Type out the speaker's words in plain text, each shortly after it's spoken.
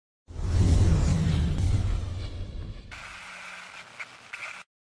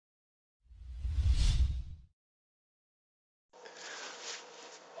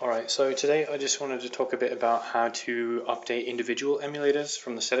Alright, so today I just wanted to talk a bit about how to update individual emulators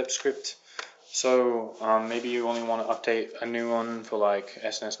from the setup script. So maybe you only want to update a new one for like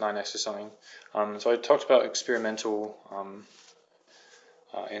SNS 9X or something. So I talked about experimental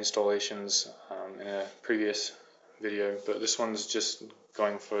installations in a previous video, but this one's just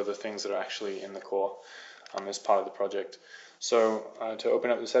going for the things that are actually in the core as part of the project. So to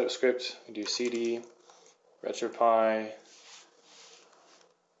open up the setup script, we do cd RetroPie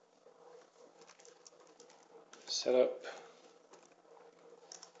setup.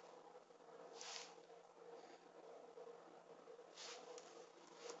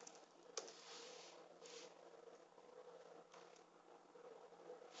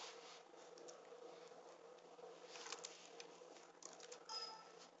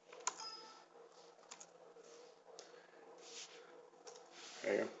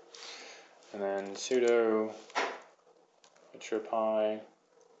 There you go. And then sudo RetroPie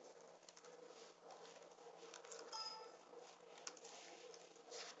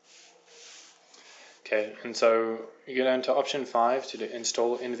Okay, and so you go down to option 5 to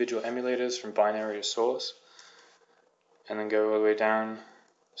install individual emulators from binary to source, and then go all the way down.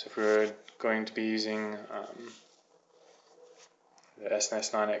 So if we were going to be using the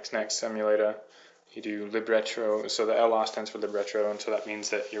SNS 9X Next emulator, you do libretro, so the LR stands for libretro, and so that means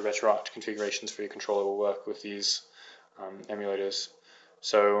that your RetroArch configurations for your controller will work with these emulators.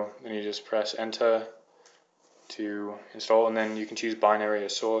 So then you just press enter to install, and then you can choose binary or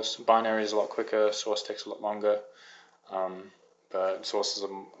source. Binary is a lot quicker, source takes a lot longer, but sources are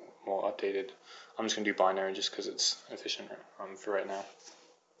more updated. I'm just going to do binary just because it's efficient for right now.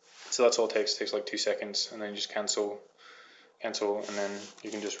 So that's all it takes like 2 seconds, and then you just cancel, and then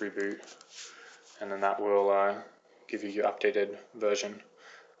you can just reboot, and then that will give you your updated version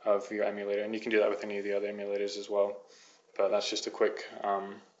of your emulator, and you can do that with any of the other emulators as well. But that's just a quick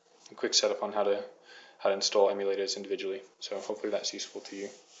setup on how to install emulators individually. So hopefully that's useful to you.